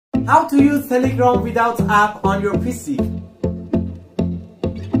How to use Telegram without app on your PC.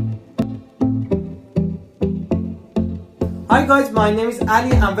 Hi guys, my name is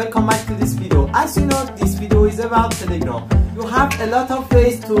Ali and welcome back to this video. As you know, this video is about Telegram. You have a lot of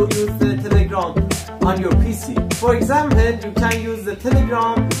ways to use the Telegram on your PC. For example, you can use the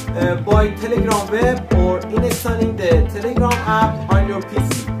Telegram by Telegram Web or installing the Telegram app on your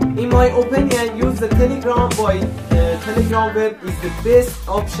PC. In my opinion, use the Telegram by Telegram Web is the best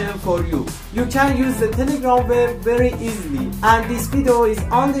option for you. You can use the Telegram Web very easily, and this video is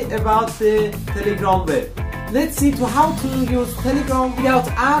only about the Telegram Web. Let's see to how to use Telegram without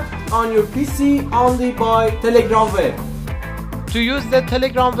app on your PC only by Telegram Web. To use the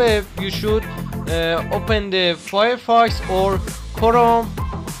Telegram Web, you should open the Firefox or Chrome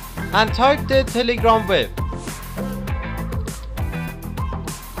and type the Telegram Web.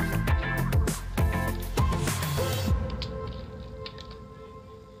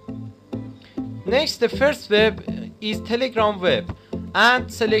 Next, the first web is Telegram Web, and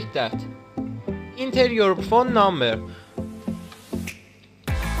select that. Enter your phone number.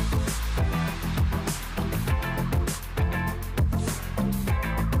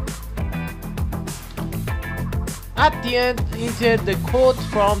 At the end, enter the code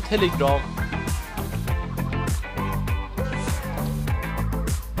from Telegram.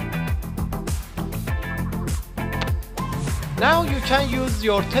 Now you can use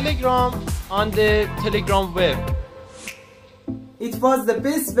your Telegram on the Telegram Web. It was the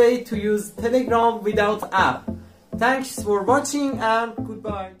best way to use Telegram without app. Thanks for watching and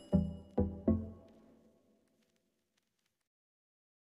goodbye.